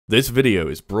This video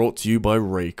is brought to you by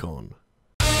Raycon.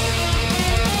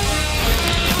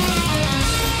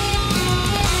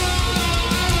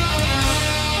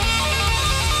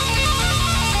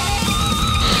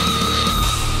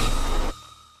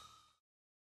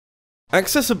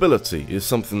 Accessibility is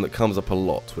something that comes up a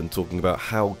lot when talking about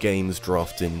how games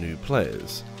draft in new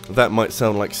players. That might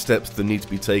sound like steps that need to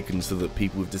be taken so that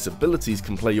people with disabilities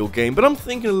can play your game, but I'm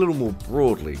thinking a little more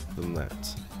broadly than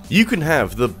that. You can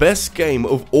have the best game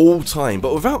of all time,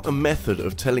 but without a method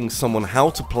of telling someone how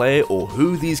to play it or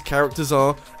who these characters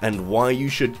are and why you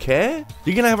should care,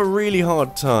 you're gonna have a really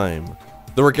hard time.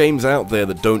 There are games out there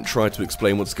that don't try to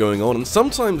explain what's going on, and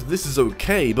sometimes this is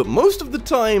okay, but most of the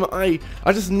time I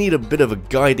just need a bit of a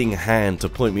guiding hand to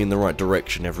point me in the right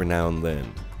direction every now and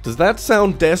then. Does that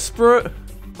sound desperate?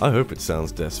 I hope it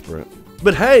sounds desperate.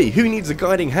 But hey, who needs a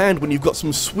guiding hand when you've got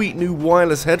some sweet new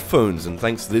wireless headphones? And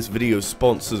thanks to this video's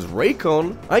sponsors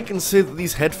Raycon, I can say that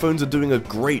these headphones are doing a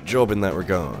great job in that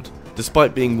regard.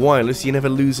 Despite being wireless, you never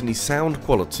lose any sound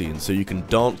quality, and so you can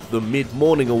dance the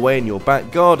mid-morning away in your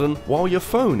back garden while your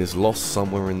phone is lost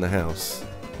somewhere in the house.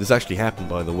 This actually happened,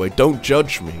 by the way, don't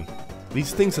judge me.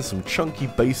 These things have some chunky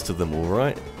bass to them,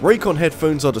 alright? Raycon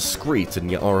headphones are discreet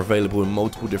and yet are available in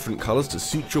multiple different colours to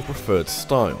suit your preferred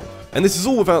style. And this is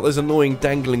all without those annoying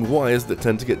dangling wires that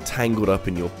tend to get tangled up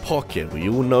in your pocket. We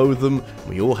all know them,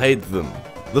 we all hate them.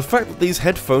 The fact that these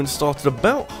headphones started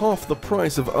about half the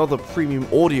price of other premium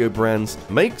audio brands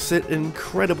makes it an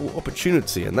incredible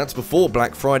opportunity, and that's before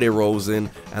Black Friday rolls in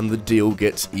and the deal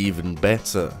gets even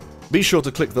better. Be sure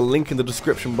to click the link in the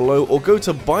description below or go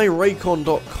to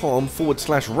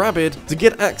buyraycon.com/rabbid to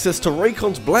get access to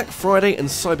Raycon's Black Friday and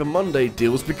Cyber Monday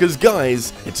deals, because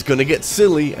guys, it's gonna get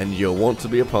silly and you'll want to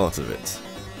be a part of it.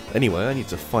 Anyway, I need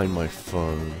to find my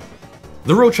phone.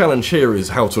 The real challenge here is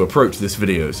how to approach this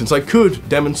video, since I could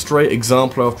demonstrate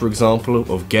example after example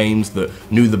of games that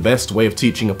knew the best way of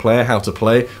teaching a player how to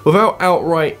play without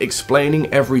outright explaining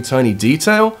every tiny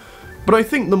detail. But I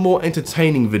think the more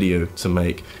entertaining video to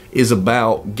make is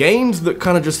about games that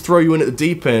kind of just throw you in at the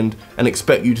deep end and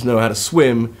expect you to know how to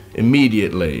swim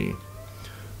immediately.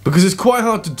 Because it's quite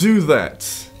hard to do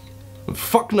that. And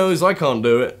fuck knows I can't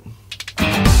do it.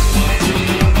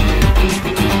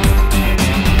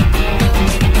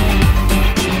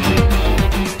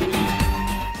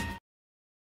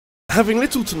 Having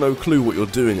little to no clue what you're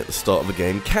doing at the start of a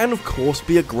game can of course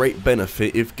be a great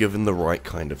benefit if given the right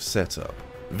kind of setup.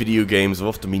 Video games have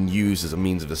often been used as a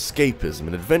means of escapism,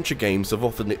 and adventure games have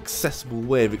often an accessible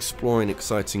way of exploring an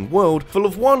exciting world full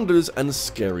of wonders and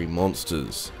scary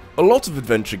monsters. A lot of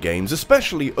adventure games,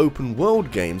 especially open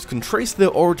world games, can trace their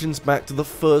origins back to the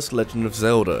first Legend of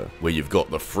Zelda, where you've got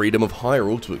the freedom of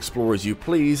Hyrule to explore as you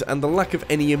please, and the lack of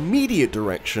any immediate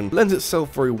direction lends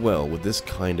itself very well with this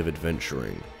kind of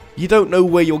adventuring. You don't know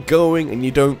where you're going and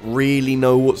you don't really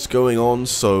know what's going on,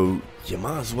 so you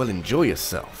might as well enjoy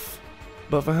yourself.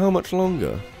 But for how much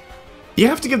longer? You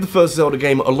have to give the first Zelda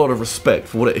game a lot of respect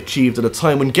for what it achieved at a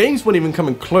time when games weren't even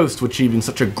coming close to achieving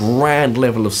such a grand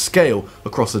level of scale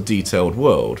across a detailed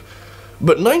world.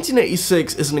 But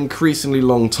 1986 is an increasingly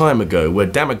long time ago, where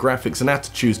demographics and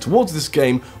attitudes towards this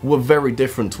game were very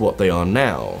different to what they are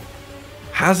now.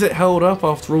 Has it held up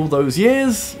after all those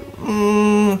years?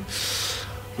 Not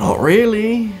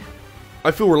really. I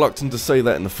feel reluctant to say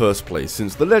that in the first place,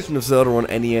 since The Legend of Zelda on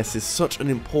NES is such an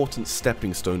important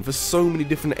stepping stone for so many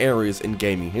different areas in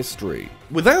gaming history.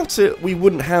 Without it, we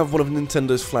wouldn't have one of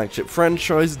Nintendo's flagship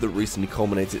franchises that recently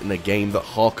culminated in a game that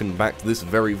harkened back to this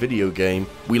very video game.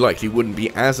 We likely wouldn't be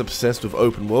as obsessed with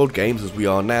open world games as we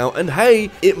are now, and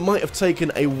hey, it might have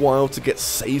taken a while to get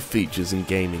save features in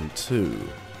gaming too.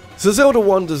 So Zelda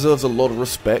 1 deserves a lot of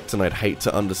respect, and I'd hate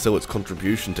to undersell its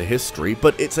contribution to history,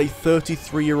 but it's a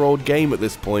 33-year-old game at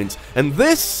this point, and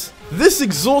this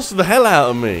exhausts the hell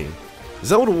out of me.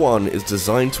 Zelda 1 is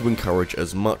designed to encourage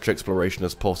as much exploration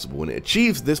as possible, and it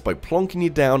achieves this by plonking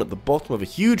you down at the bottom of a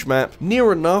huge map,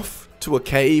 near enough to a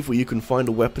cave where you can find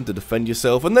a weapon to defend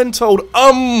yourself, and then told,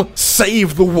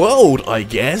 save the world, I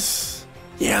guess.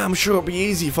 Yeah, I'm sure it'd be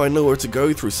easy if I know where to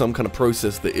go through some kind of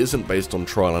process that isn't based on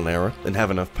trial and error, and have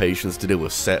enough patience to deal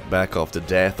with setback after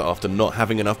death after not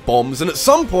having enough bombs, and at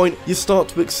some point, you start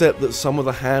to accept that some of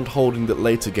the hand-holding that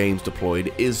later games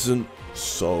deployed isn't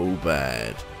so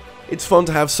bad. It's fun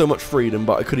to have so much freedom,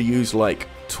 but I could have used like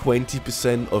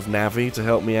 20% of Navi to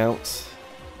help me out.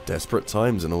 Desperate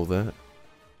times and all that.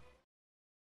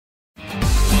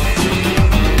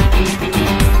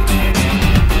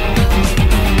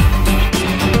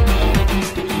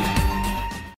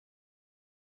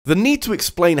 The need to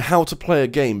explain how to play a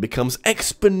game becomes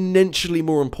exponentially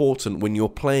more important when you're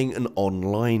playing an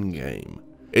online game.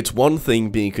 It's one thing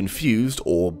being confused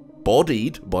or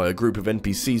bodied by a group of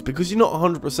NPCs because you're not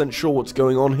 100% sure what's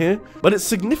going on here, but it's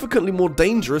significantly more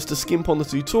dangerous to skimp on the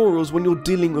tutorials when you're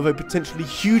dealing with a potentially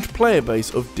huge player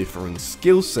base of differing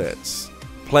skill sets.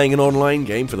 Playing an online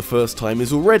game for the first time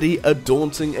is already a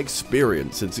daunting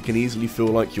experience since it can easily feel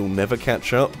like you'll never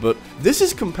catch up, but this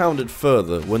is compounded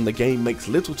further when the game makes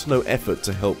little to no effort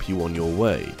to help you on your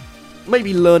way.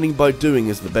 Maybe learning by doing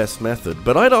is the best method,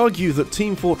 but I'd argue that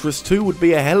Team Fortress 2 would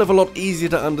be a hell of a lot easier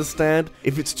to understand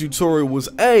if its tutorial was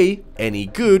A, any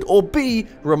good, or B,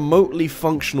 remotely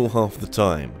functional half the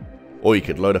time. Or you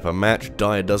could load up a match,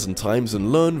 die a dozen times,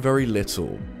 and learn very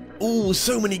little. Ooh,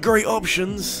 so many great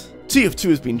options! TF2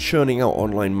 has been churning out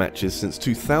online matches since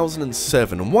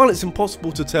 2007, and while it's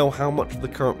impossible to tell how much of the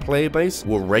current player base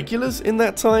were regulars in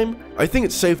that time, I think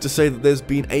it's safe to say that there's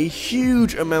been a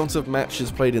huge amount of matches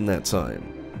played in that time.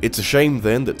 It's a shame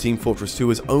then that Team Fortress 2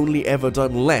 has only ever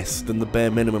done less than the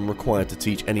bare minimum required to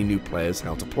teach any new players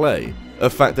how to play, a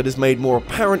fact that is made more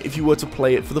apparent if you were to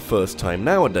play it for the first time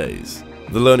nowadays.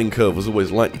 The learning curve was always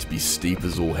likely to be steep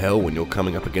as all hell when you're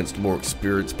coming up against more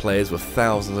experienced players with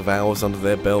thousands of hours under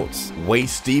their belts,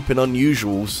 waist deep in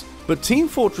unusuals, but Team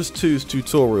Fortress 2's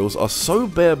tutorials are so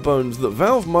bare bones that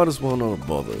Valve might as well not have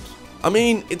bothered. I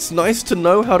mean, it's nice to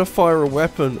know how to fire a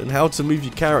weapon and how to move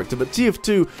your character, but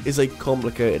TF2 is a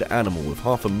complicated animal with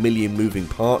 500,000 moving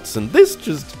parts, and this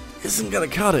just isn't gonna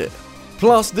cut it.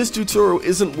 Plus, this tutorial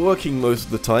isn't working most of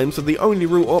the time, so the only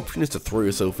real option is to throw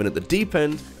yourself in at the deep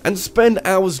end and spend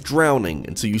hours drowning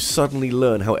until you suddenly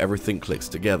learn how everything clicks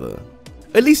together.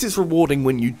 At least it's rewarding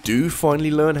when you do finally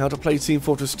learn how to play Team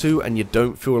Fortress 2 and you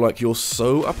don't feel like you're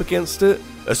so up against it,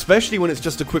 especially when it's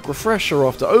just a quick refresher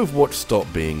after Overwatch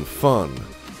stopped being fun.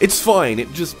 It's fine,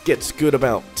 it just gets good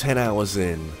about 10 hours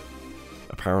in.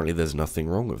 Apparently there's nothing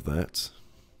wrong with that.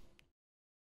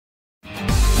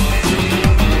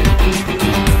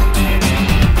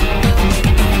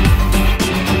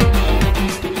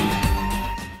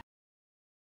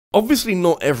 Obviously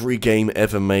not every game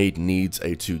ever made needs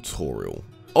a tutorial.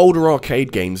 Older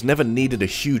arcade games never needed a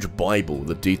huge bible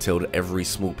that detailed every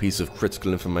small piece of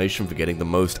critical information for getting the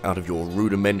most out of your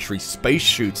rudimentary space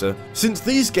shooter, since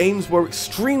these games were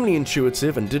extremely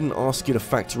intuitive and didn't ask you to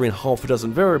factor in half a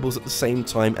dozen variables at the same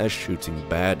time as shooting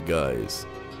bad guys.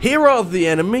 Here are the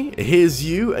enemy, here's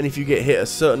you, and if you get hit a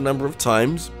certain number of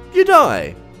times, you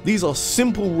die. These are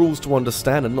simple rules to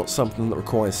understand and not something that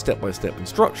requires step-by-step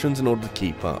instructions in order to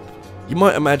keep up. You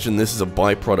might imagine this is a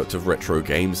byproduct of retro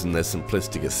games and their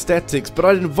simplistic aesthetics, but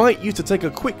I'd invite you to take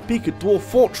a quick peek at Dwarf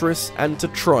Fortress and to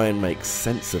try and make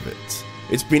sense of it.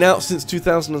 It's been out since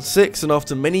 2006, and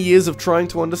after many years of trying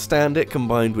to understand it,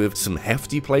 combined with some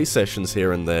hefty play sessions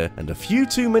here and there, and a few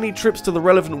too many trips to the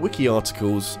relevant wiki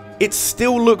articles, it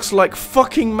still looks like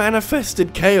fucking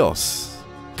manifested chaos.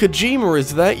 Kojima,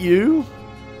 is that you?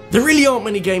 There really aren't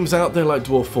many games out there like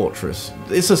Dwarf Fortress.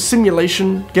 It's a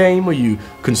simulation game where you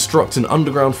construct an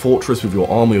underground fortress with your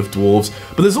army of dwarves,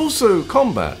 but there's also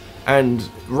combat, and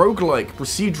roguelike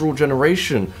procedural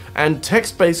generation, and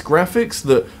text-based graphics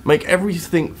that make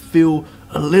everything feel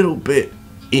a little bit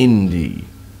indie.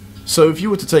 So if you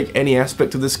were to take any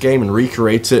aspect of this game and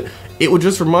recreate it, it would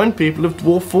just remind people of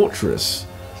Dwarf Fortress,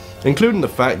 including the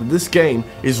fact that this game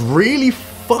is really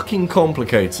fucking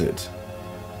complicated.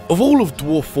 Of all of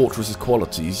Dwarf Fortress's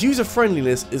qualities,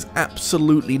 user-friendliness is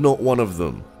absolutely not one of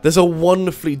them. There's a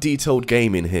wonderfully detailed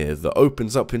game in here that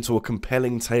opens up into a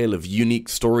compelling tale of unique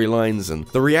storylines, and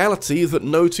the reality is that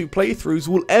no two playthroughs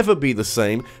will ever be the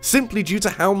same simply due to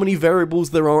how many variables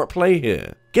there are at play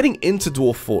here. Getting into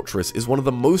Dwarf Fortress is one of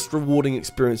the most rewarding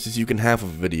experiences you can have of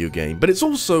a video game, but it's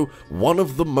also one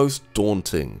of the most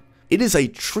daunting. It is a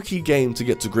tricky game to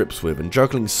get to grips with, and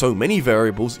juggling so many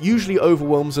variables usually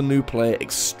overwhelms a new player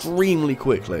extremely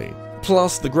quickly.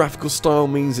 Plus, the graphical style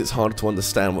means it's hard to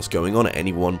understand what's going on at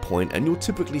any one point, and you'll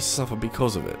typically suffer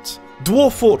because of it.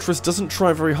 Dwarf Fortress doesn't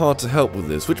try very hard to help with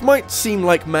this, which might seem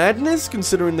like madness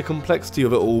considering the complexity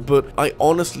of it all, but I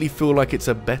honestly feel like it's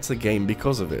a better game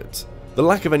because of it. The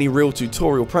lack of any real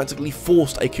tutorial practically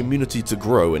forced a community to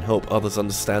grow and help others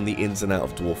understand the ins and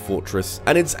outs of Dwarf Fortress,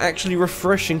 and it's actually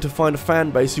refreshing to find a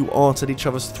fanbase who aren't at each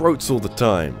other's throats all the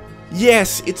time.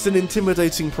 Yes, it's an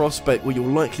intimidating prospect where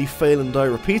you'll likely fail and die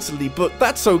repeatedly, but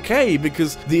that's okay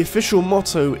because the official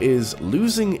motto is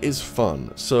losing is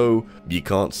fun, so you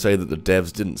can't say that the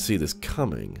devs didn't see this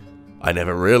coming. I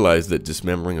never realized that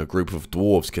dismembering a group of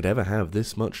dwarves could ever have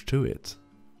this much to it.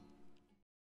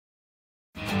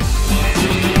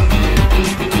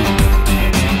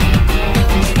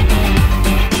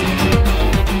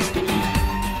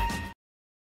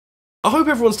 A hope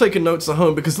everyone's taking notes at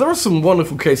home because there are some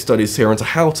wonderful case studies here into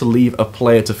how to leave a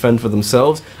player to fend for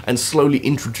themselves and slowly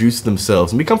introduce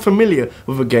themselves and become familiar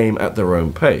with a game at their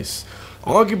own pace.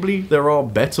 Arguably, there are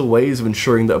better ways of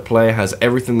ensuring that a player has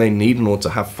everything they need in order to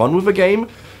have fun with a game,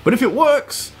 but if it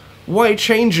works, why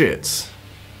change it?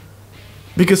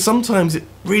 Because sometimes it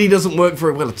really doesn't work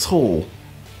very well at all.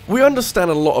 We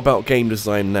understand a lot about game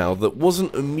design now that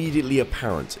wasn't immediately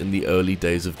apparent in the early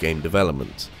days of game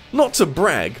development. Not to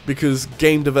brag, because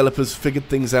game developers figured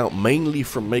things out mainly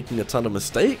from making a ton of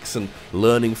mistakes and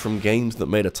learning from games that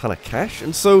made a ton of cash,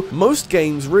 and so most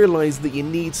games realize that you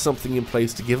need something in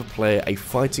place to give a player a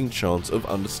fighting chance of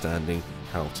understanding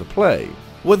how to play.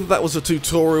 Whether that was a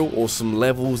tutorial or some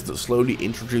levels that slowly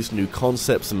introduced new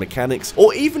concepts and mechanics,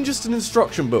 or even just an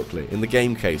instruction booklet in the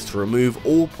game case to remove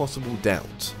all possible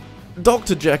doubt.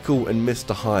 Dr. Jekyll and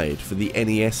Mr. Hyde for the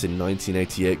NES in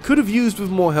 1988 could have used with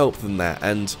more help than that,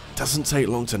 and doesn't take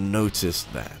long to notice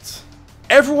that.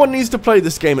 Everyone needs to play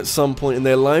this game at some point in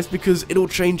their lives because it'll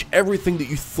change everything that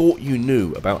you thought you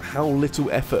knew about how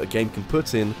little effort a game can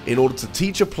put in order to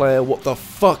teach a player what the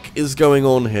fuck is going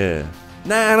on here.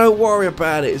 Nah, don't worry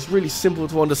about it, it's really simple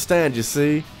to understand, you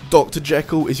see. Dr.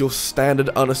 Jekyll is your standard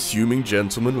unassuming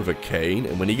gentleman with a cane,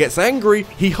 and when he gets angry,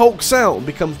 he hulks out and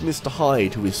becomes Mr.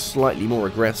 Hyde, who is slightly more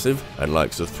aggressive and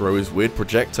likes to throw his weird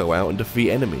projectile out and defeat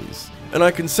enemies. And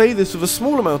I can say this with a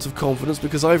small amount of confidence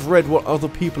because I've read what other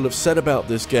people have said about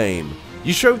this game.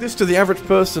 You show this to the average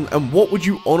person, and what would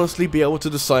you honestly be able to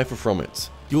decipher from it?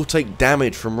 You'll take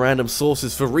damage from random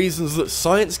sources for reasons that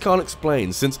science can't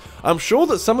explain, since I'm sure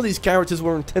that some of these characters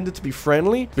were intended to be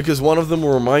friendly, because one of them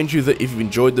will remind you that if you've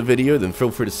enjoyed the video, then feel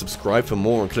free to subscribe for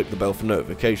more and click the bell for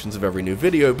notifications of every new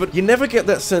video, but you never get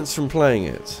that sense from playing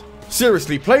it.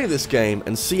 Seriously, play this game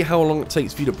and see how long it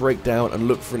takes for you to break down and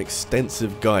look for an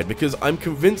extensive guide, because I'm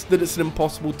convinced that it's an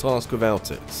impossible task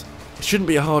without it. It shouldn't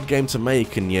be a hard game to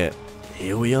make, and yet,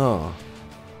 here we are.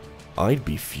 I'd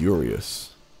be furious.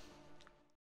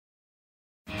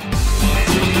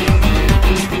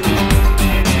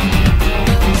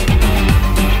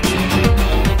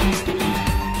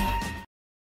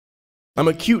 I'm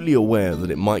acutely aware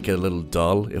that it might get a little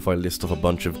dull if I list off a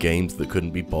bunch of games that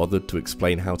couldn't be bothered to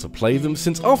explain how to play them,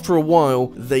 since after a while,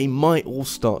 they might all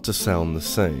start to sound the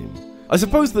same. I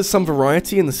suppose there's some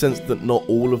variety in the sense that not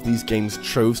all of these games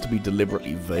chose to be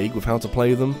deliberately vague with how to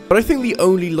play them, but I think the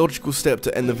only logical step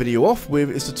to end the video off with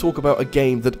is to talk about a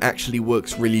game that actually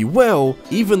works really well,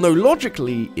 even though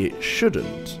logically it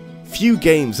shouldn't. Few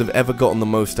games have ever gotten the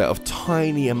most out of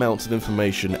tiny amounts of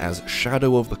information as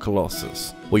Shadow of the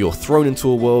Colossus, where you're thrown into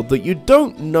a world that you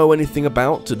don't know anything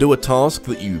about to do a task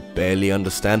that you barely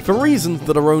understand for reasons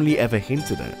that are only ever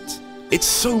hinted at. It's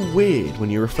so weird when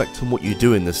you reflect on what you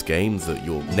do in this game that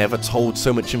you're never told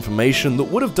so much information that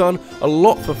would have done a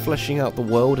lot for fleshing out the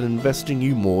world and investing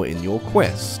you more in your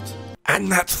quest. And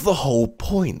that's the whole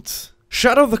point.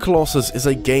 Shadow of the Colossus is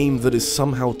a game that is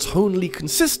somehow tonally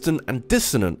consistent and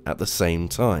dissonant at the same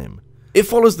time. It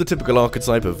follows the typical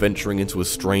archetype of venturing into a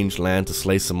strange land to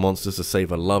slay some monsters to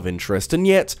save a love interest, and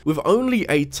yet, with only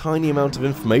a tiny amount of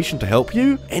information to help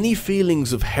you, any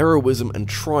feelings of heroism and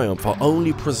triumph are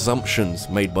only presumptions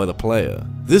made by the player.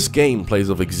 This game plays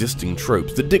off existing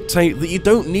tropes that dictate that you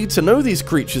don't need to know these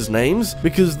creatures' names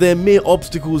because they're mere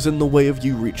obstacles in the way of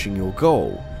you reaching your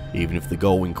goal. Even if the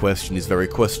goal in question is very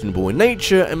questionable in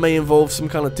nature and may involve some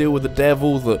kind of deal with the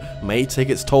devil that may take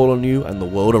its toll on you and the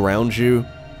world around you.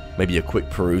 Maybe a quick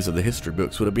peruse of the history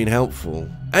books would have been helpful.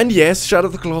 And yes, Shadow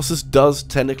of the Colossus does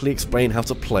technically explain how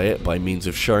to play it by means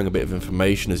of sharing a bit of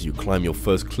information as you climb your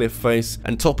first cliff face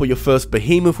and topple your first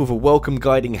behemoth with a welcome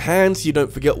guiding hand so you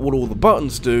don't forget what all the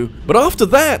buttons do. But after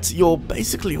that, you're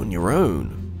basically on your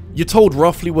own. You're told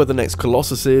roughly where the next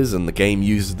Colossus is, and the game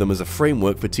uses them as a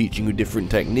framework for teaching you different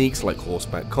techniques like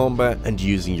horseback combat and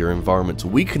using your environment to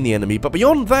weaken the enemy, but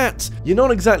beyond that, you're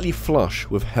not exactly flush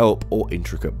with help or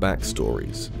intricate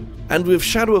backstories. And with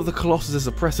Shadow of the Colossus'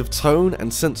 oppressive tone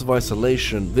and sense of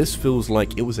isolation, this feels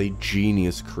like it was a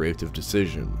genius creative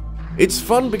decision. It's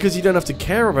fun because you don't have to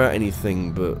care about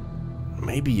anything, but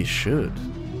maybe you should.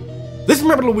 This is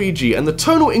RabbidLuigi, and the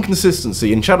tonal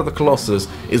inconsistency in Shadow of the Colossus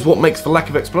is what makes, for lack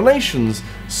of explanations,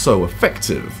 so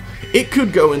effective. It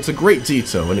could go into great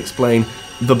detail and explain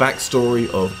the backstory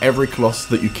of every Colossus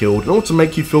that you killed in order to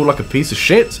make you feel like a piece of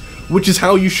shit, which is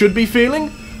how you should be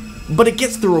feeling, but it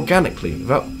gets through organically,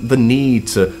 without the need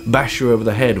to bash you over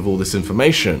the head with all this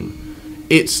information.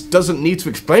 It doesn't need to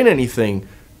explain anything,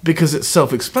 because it's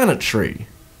self-explanatory.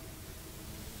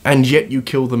 And yet you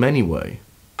kill them anyway.